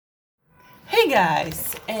Hey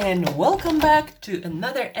guys, and welcome back to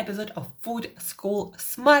another episode of Food School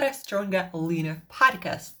Smarter, Stronger, Leaner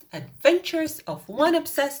podcast. Adventures of one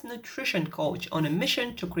obsessed nutrition coach on a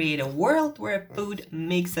mission to create a world where food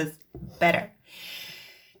makes us better.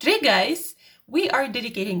 Today, guys, we are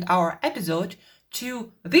dedicating our episode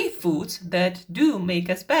to the foods that do make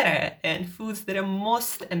us better and foods that are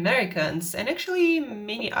most Americans and actually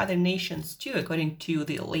many other nations too, according to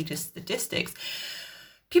the latest statistics.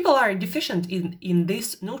 People are deficient in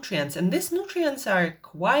these nutrients, and these nutrients are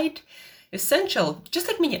quite essential, just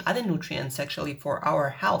like many other nutrients actually for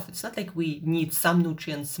our health. It's not like we need some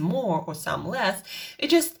nutrients more or some less.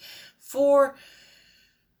 It's just for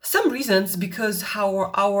some reasons, because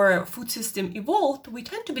how our food system evolved, we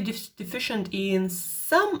tend to be deficient in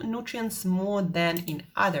some nutrients more than in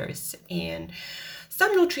others. And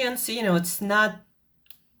some nutrients, it's not,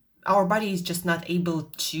 our body is just not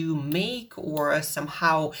able to make or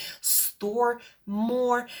somehow store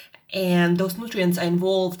more. And those nutrients are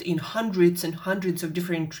involved in hundreds and hundreds of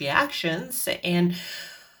different reactions. And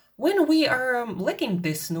when we are lacking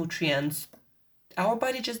these nutrients, our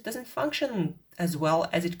body just doesn't function as well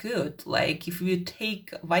as it could. Like if you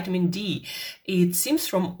take vitamin D, it seems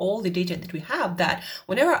from all the data that we have that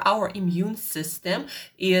whenever our immune system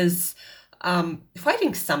is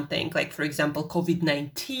fighting something, like for example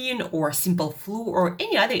COVID-19 or simple flu or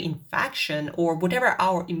any other infection or whatever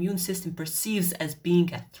our immune system perceives as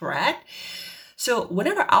being a threat. So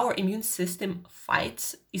whenever our immune system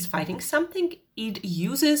is fighting something, it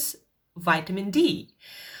uses vitamin D.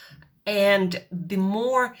 And the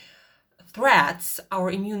more threats our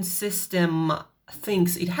immune system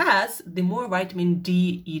thinks it has, the more vitamin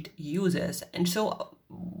D it uses. And so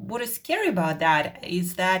what is scary about that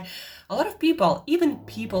is that a lot of people, even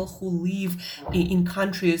people who live in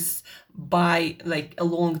countries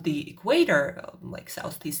along the equator, like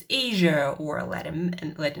Southeast Asia or Latin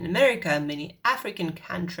America, many African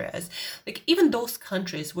countries, like even those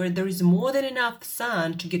countries where there is more than enough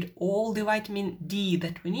sun to get all the vitamin D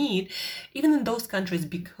that we need, even in those countries,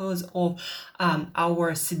 because of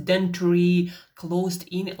our sedentary,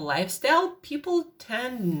 closed-in lifestyle, people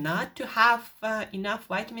tend not to have enough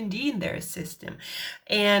vitamin D in their system.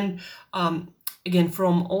 And again,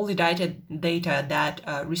 from all the data that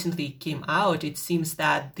recently came out, it seems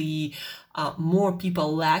that the more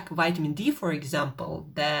people lack vitamin D, for example,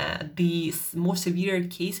 the more severe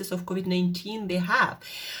cases of COVID-19 they have.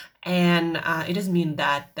 And it doesn't mean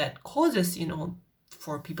that causes,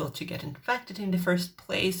 for people to get infected in the first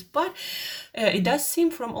place, but it does seem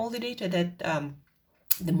from all the data that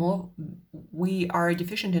the more we are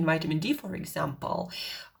deficient in vitamin D, for example,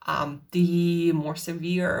 the more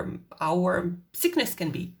severe our sickness can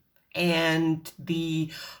be, and the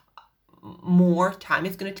more time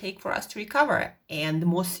it's going to take for us to recover, and the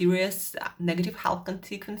more serious negative health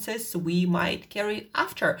consequences we might carry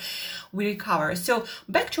after we recover. So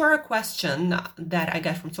back to our question that I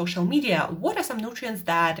got from social media: what are some nutrients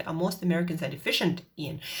that most Americans are deficient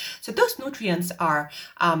in? So those nutrients are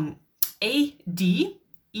A, D,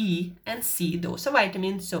 E, and C. Those are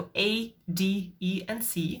vitamins. So A, D, E, and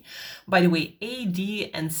C. By the way, A,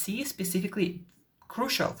 D, and C specifically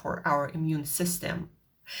crucial for our immune system.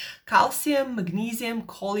 Calcium, magnesium,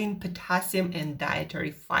 choline, potassium, and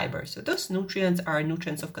dietary fiber. So those nutrients are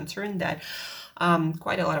nutrients of concern that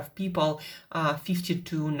quite a lot of people, 50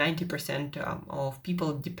 to 90% of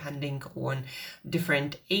people, depending on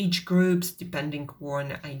different age groups, depending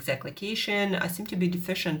on exact location, seem to be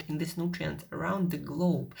deficient in these nutrients around the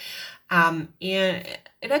globe. And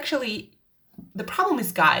it actually, the problem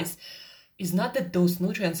is, guys, is not that those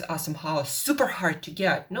nutrients are somehow super hard to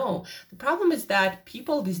get. No, the problem is that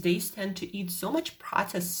people these days tend to eat so much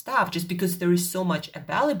processed stuff just because there is so much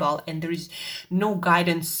available, and there is no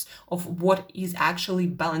guidance of what is actually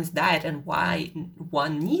balanced diet and why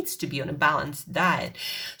one needs to be on a balanced diet.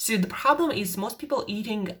 So the problem is most people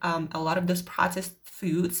eating a lot of those processed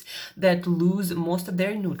foods that lose most of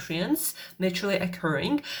their nutrients naturally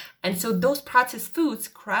occurring. And so those processed foods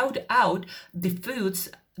crowd out the foods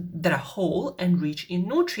that are whole and rich in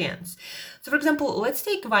nutrients. So for example, let's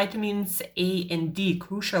take vitamins A and D,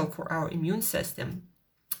 crucial for our immune system.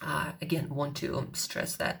 Again, want to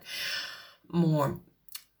stress that more.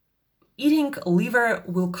 Eating liver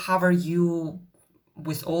will cover you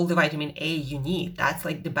with all the vitamin A you need. That's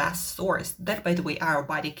like the best source. That, by the way, our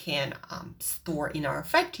body can store in our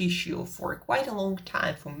fat tissue for quite a long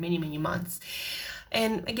time, for many, many months.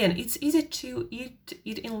 And again, it's easy to eat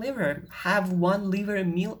in liver. Have one liver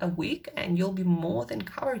meal a week and you'll be more than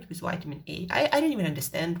covered with vitamin A. I don't even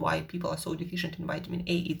understand why people are so deficient in vitamin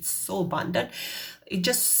A. It's so abundant. It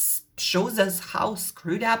just shows us how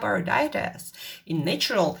screwed up our diet is. In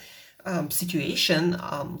natural situation,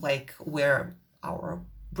 like where our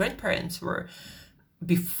grandparents were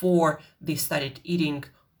before they started eating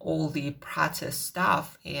all the processed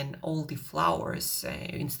stuff and all the flours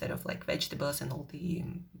instead of like vegetables and all the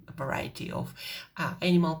variety of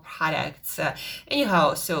animal products.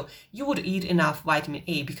 Anyhow, so you would eat enough vitamin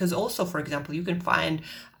A, because also, for example, you can find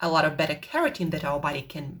a lot of beta carotene that our body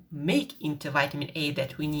can make into vitamin A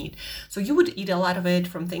that we need. So you would eat a lot of it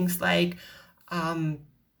from things like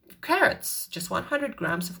carrots. Just 100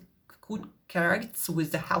 grams of good carrots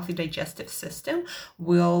with a healthy digestive system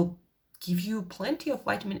will give you plenty of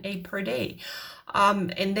vitamin A per day.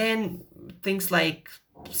 And then things like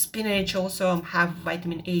spinach also have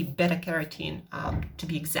vitamin A, beta carotene, to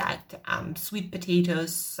be exact. Sweet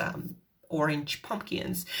potatoes, orange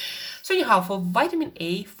pumpkins. So anyhow, for vitamin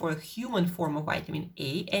A, for human form of vitamin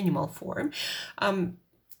A, animal form,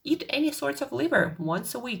 eat any sorts of liver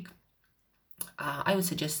once a week. I would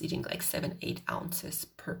suggest eating like 7-8 ounces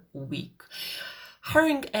per week.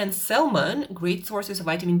 Herring and salmon, great sources of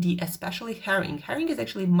vitamin D, especially herring. Herring is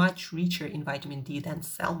actually much richer in vitamin D than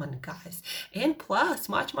salmon, guys. And plus,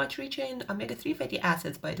 much richer in omega-3 fatty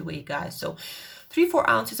acids, by the way, guys. So 3-4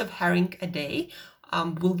 ounces of herring a day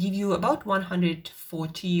will give you about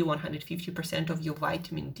 140-150% of your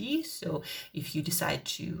vitamin D. So if you decide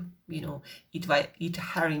to, eat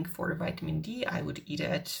herring for vitamin D, I would eat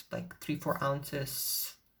it like 3-4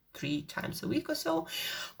 ounces 3 times a week or so.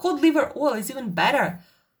 Cod liver oil is even better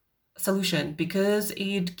solution because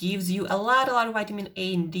it gives you a lot of vitamin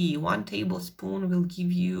A and D. 1 tablespoon will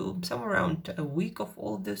give you somewhere around a week of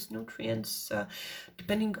all of those nutrients,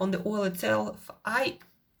 depending on the oil itself. I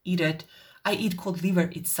eat cod liver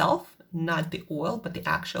itself, not the oil, but the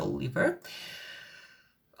actual liver.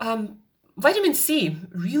 Vitamin C,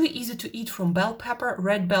 really easy to eat from bell pepper,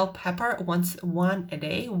 red bell pepper, one a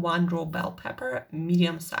day. 1 raw bell pepper,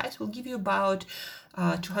 medium size, will give you about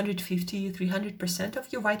 250-300% of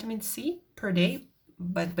your vitamin C per day.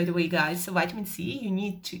 But by the way, guys, so vitamin C, you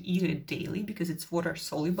need to eat it daily because it's water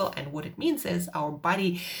soluble, and what it means is our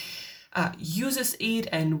body uses it,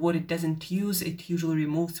 and what it doesn't use, it usually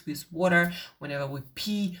removes with water whenever we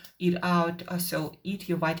pee it out. So eat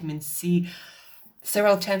your vitamin C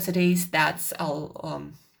several times a day. That's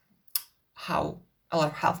how a lot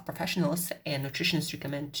of health professionals and nutritionists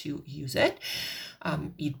recommend to use it.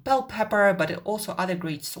 Eat bell pepper, but also other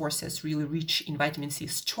great sources really rich in vitamin C.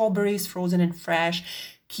 Strawberries, frozen and fresh.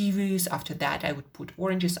 Kiwis. After that, I would put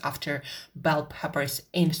oranges after bell peppers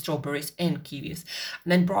and strawberries and kiwis.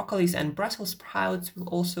 And then broccolis and Brussels sprouts will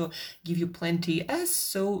also give you plenty, as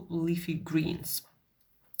so leafy greens.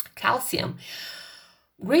 Calcium.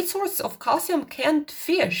 Great source of calcium, canned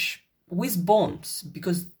fish with bones,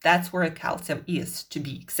 because that's where calcium is, to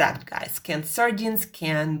be exact, guys. Canned sardines,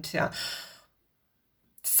 canned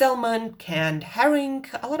salmon, canned herring,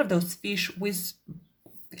 a lot of those fish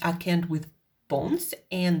are canned with bones,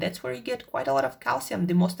 and that's where you get quite a lot of calcium,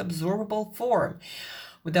 the most absorbable form,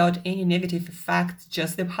 without any negative effects,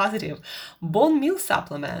 just the positive. Bone meal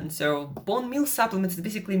supplements. So bone meal supplements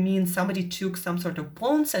basically means somebody took some sort of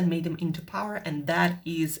bones and made them into powder, and that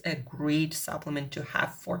is a great supplement to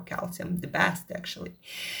have for calcium, the best actually.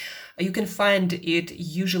 You can find it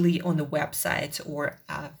usually on the websites or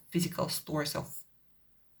physical stores of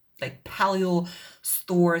like paleo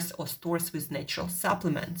stores or stores with natural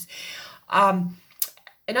supplements.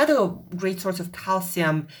 Another great source of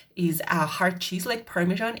calcium is hard cheese like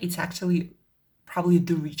Parmesan. It's actually probably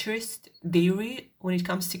the richest dairy when it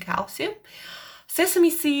comes to calcium.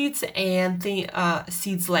 Sesame seeds and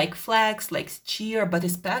seeds like flax, like chia, but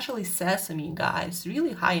especially sesame, guys,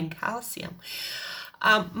 really high in calcium.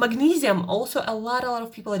 Magnesium, also a lot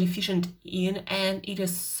of people are deficient in, and it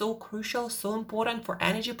is so crucial, so important for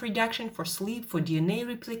energy production, for sleep, for DNA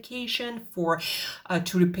replication, for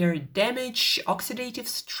to repair damage, oxidative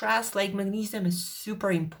stress. Like magnesium is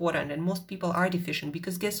super important, and most people are deficient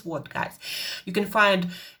because guess what, guys? You can find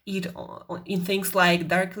it in things like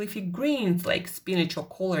dark leafy greens like spinach or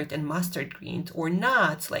collard and mustard greens, or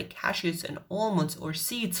nuts like cashews and almonds, or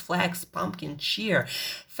seeds, flax, pumpkin, chia,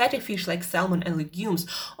 fatty fish like salmon and legumes.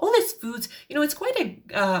 All these foods, it's quite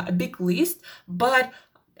a big list, but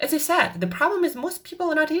as I said, the problem is most people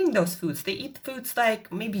are not eating those foods. They eat foods like,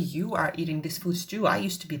 maybe you are eating these foods too. I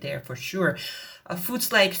used to be there for sure.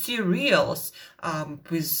 Foods like cereals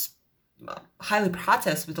with highly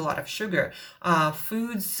processed with a lot of sugar.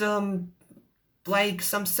 Foods like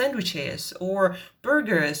some sandwiches or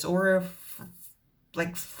burgers or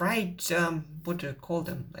like fried, what do you call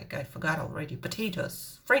them? Like I forgot already.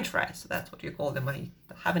 Potatoes, French fries. That's what you call them. I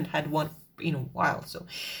haven't had one in a while, so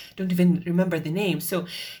don't even remember the name. So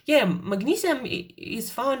yeah, magnesium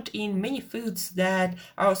is found in many foods that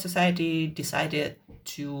our society decided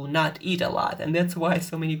to not eat a lot, and that's why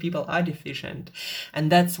so many people are deficient,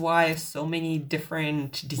 and that's why so many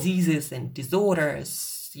different diseases and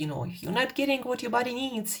disorders, if you're not getting what your body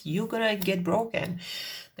needs, you're gonna get broken.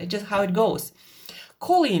 That's just how it goes.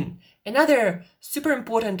 Choline, another super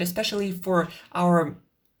important, especially for our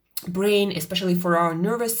brain, especially for our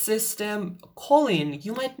nervous system. Choline,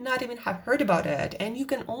 you might not even have heard about it, and you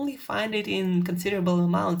can only find it in considerable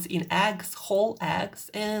amounts in eggs, whole eggs,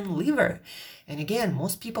 and liver. And again,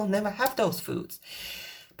 most people never have those foods.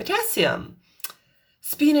 Potassium,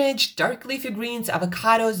 spinach, dark leafy greens,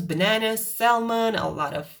 avocados, bananas, salmon, a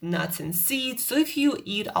lot of nuts and seeds. So if you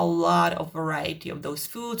eat a lot of variety of those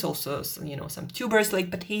foods, also some tubers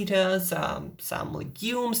like potatoes, some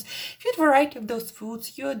legumes, if you eat a variety of those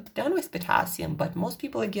foods, you're done with potassium. But most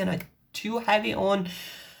people, again, are too heavy on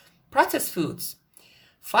processed foods.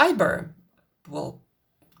 Fiber, well,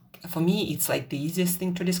 for me, it's like the easiest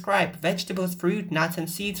thing to describe. Vegetables, fruit, nuts and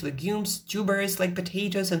seeds, legumes, tubers like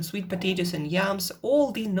potatoes and sweet potatoes and yams,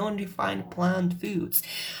 all the non-refined plant foods.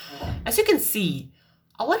 As you can see,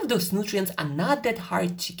 a lot of those nutrients are not that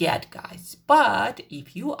hard to get, guys. But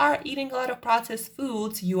if you are eating a lot of processed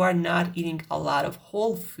foods, you are not eating a lot of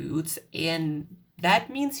whole foods, and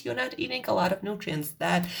that means you're not eating a lot of nutrients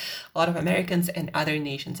that a lot of Americans and other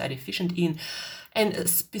nations are deficient in. And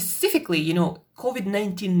specifically,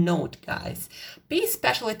 COVID-19 note, guys, pay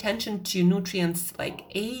special attention to nutrients like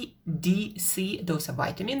A, D, C, those are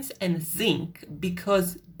vitamins, and zinc,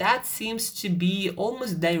 because that seems to be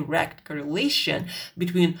almost direct correlation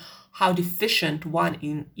between how deficient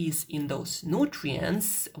one is in those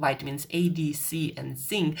nutrients, vitamins A, D, C, and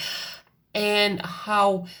zinc, and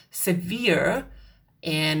how severe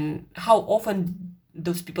and how often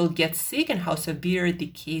those people get sick and how severe the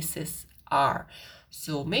cases are.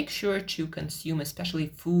 So make sure to consume especially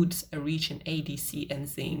foods rich in A, D, C, and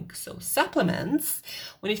zinc. So supplements,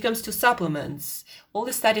 when it comes to supplements, all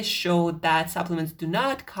the studies show that supplements do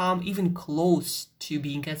not come even close to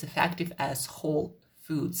being as effective as whole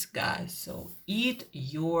foods, guys. So eat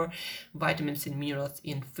your vitamins and minerals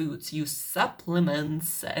in foods. Use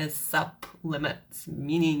supplements as supplements,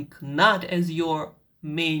 meaning not as your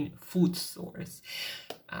main food source.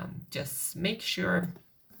 Just make sure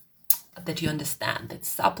that you understand that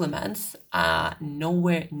supplements are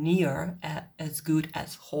nowhere near as good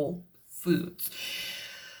as whole foods.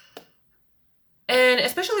 And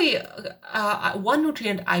especially one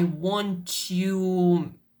nutrient I want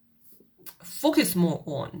to focus more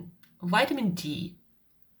on, vitamin D.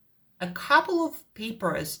 A couple of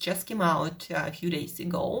papers just came out a few days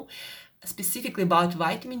ago, specifically about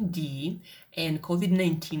vitamin D and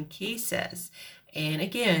COVID-19 cases. And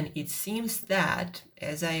again, it seems that,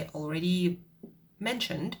 as I already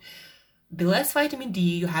mentioned, the less vitamin D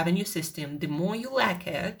you have in your system, the more you lack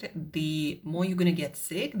it, the more you're going to get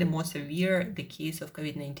sick, the more severe the case of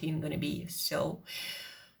COVID-19 is going to be. So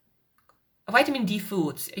vitamin D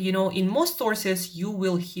foods, in most sources, you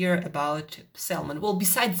will hear about salmon. Well,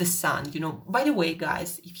 besides the sun, by the way,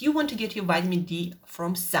 guys, if you want to get your vitamin D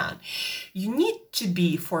from sun, you need to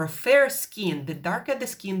be, for a fair skin, the darker the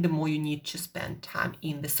skin, the more you need to spend time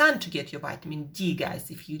in the sun to get your vitamin D,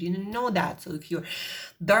 guys, if you didn't know that. So if you're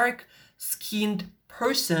dark-skinned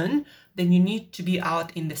person, then you need to be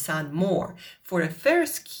out in the sun more. For a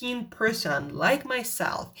fair-skinned person like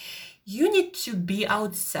myself, you need to be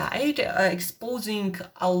outside, exposing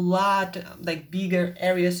a lot, like bigger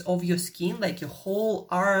areas of your skin, like your whole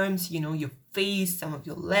arms, your face, some of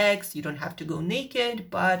your legs. You don't have to go naked,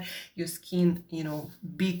 but your skin,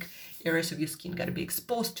 big areas of your skin got to be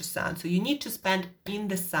exposed to sun. So you need to spend in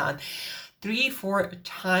the sun 3-4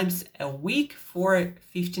 times a week for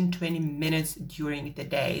 15-20 minutes during the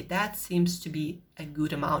day. That seems to be a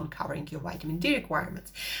good amount covering your vitamin D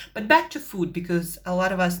requirements. But back to food, because a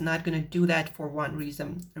lot of us not going to do that for one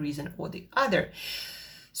reason or the other.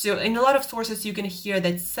 So in a lot of sources, you can hear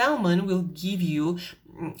that salmon will give you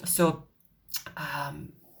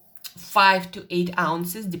 5 to 8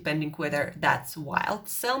 ounces, depending whether that's wild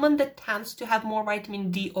salmon that tends to have more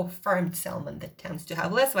vitamin D or farmed salmon that tends to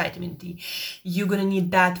have less vitamin D. You're going to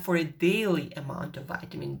need that for a daily amount of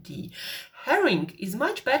vitamin D. Herring is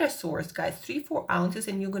much better source, guys, 3-4 ounces,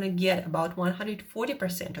 and you're going to get about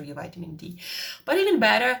 140% of your vitamin D. But even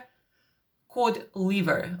better, cod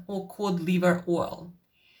liver or cod liver oil.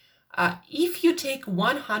 If you take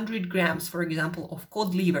 100 grams, for example, of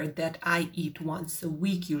cod liver that I eat once a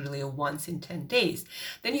week, usually once in 10 days,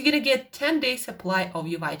 then you're going to get 10 days supply of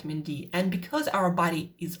your vitamin D. And because our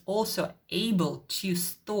body is also able to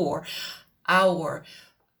store our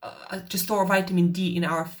to store vitamin D in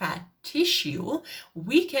our fat tissue,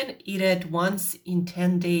 we can eat it once in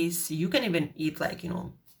 10 days. You can even eat like,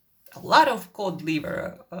 a lot of cod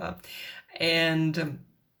liver and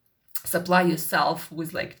supply yourself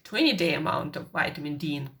with like 20-day amount of vitamin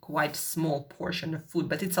D in quite small portion of food,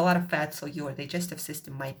 but it's a lot of fat, so your digestive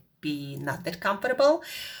system might be not that comfortable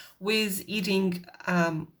with eating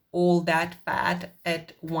all that fat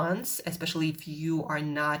at once, especially if you are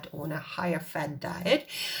not on a higher fat diet.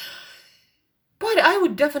 But I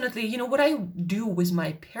would definitely, what I do with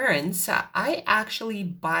my parents, I actually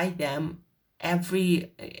buy them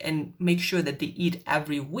and make sure that they eat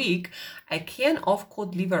every week a can of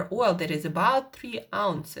cod liver oil that is about 3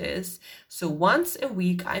 ounces. So once a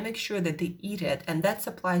week, I make sure that they eat it, and that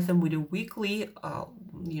supplies them with a weekly,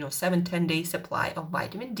 7-10 day supply of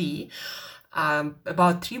vitamin D,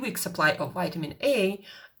 about 3 weeks supply of vitamin A,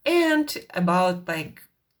 and about like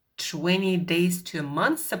 20 days to a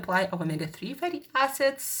month supply of omega-3 fatty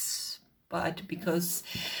acids. But because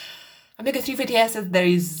omega-3 fatty acids, there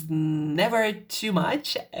is never too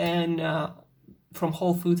much, and from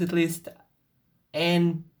whole foods at least,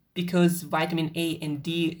 and because vitamin A and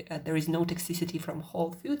D, there is no toxicity from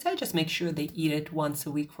whole foods, I just make sure they eat it once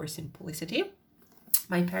a week for simplicity.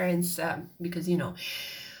 My parents, because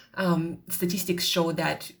statistics show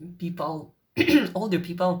that older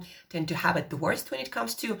people tend to have it the worst when it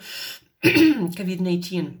comes to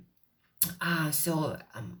COVID-19. So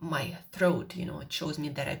my throat, it shows me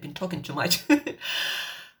that I've been talking too much.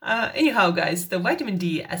 Anyhow, guys, the vitamin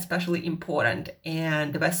D especially important,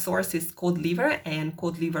 and the best source is cod liver and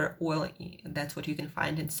cod liver oil. That's what you can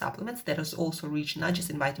find in supplements that is also rich not just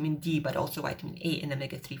in vitamin D but also vitamin A and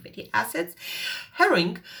omega-3 fatty acids.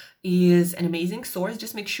 Herring is an amazing source.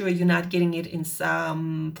 Just make sure you're not getting it in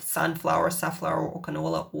some sunflower, safflower, or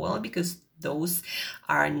canola oil, because those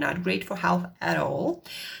are not great for health at all.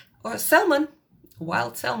 Or salmon,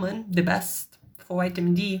 wild salmon, the best for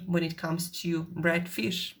vitamin D when it comes to red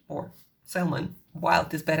fish or salmon.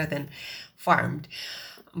 Wild is better than farmed,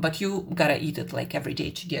 but you gotta eat it like every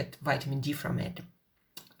day to get vitamin D from it.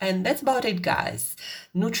 And that's about it, guys.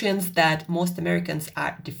 Nutrients that most Americans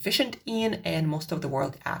are deficient in, and most of the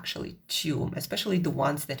world actually too, especially the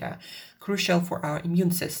ones that are crucial for our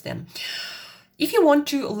immune system. If you want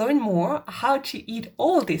to learn more how to eat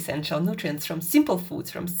all the essential nutrients from simple foods,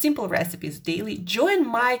 from simple recipes daily, join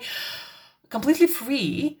my completely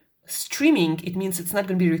free streaming, it means it's not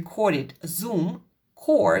going to be recorded, Zoom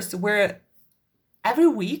course, where every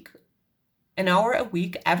week, an hour a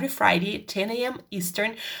week, every Friday, 10 a.m.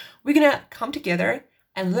 Eastern, we're going to come together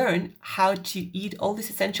and learn how to eat all these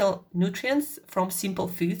essential nutrients from simple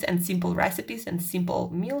foods and simple recipes and simple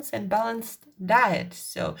meals and balanced diet.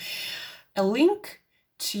 So a link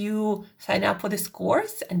to sign up for this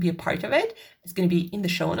course and be a part of it is going to be in the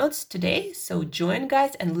show notes today. So join,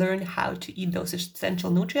 guys, and learn how to eat those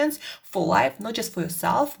essential nutrients for life, not just for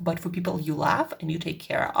yourself, but for people you love and you take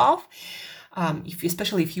care of.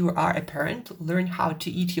 Especially if you are a parent, learn how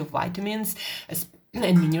to eat your vitamins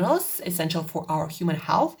and minerals essential for our human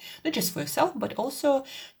health, not just for yourself, but also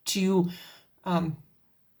to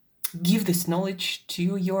give this knowledge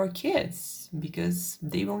to your kids, because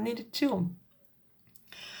they will need it too.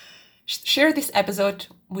 Share this episode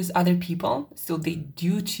with other people so they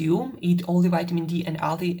do too eat all the vitamin D and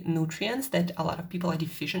all the nutrients that a lot of people are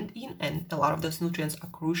deficient in, and a lot of those nutrients are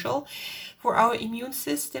crucial for our immune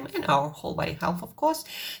system and our whole body health, of course.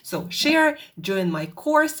 So share, join my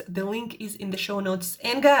course, the link is in the show notes.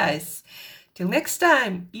 And guys, till next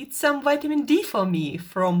time, eat some vitamin D for me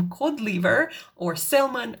from cod liver or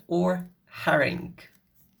salmon or herring.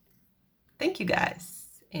 Thank you, guys,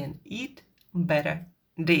 and eat better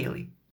daily.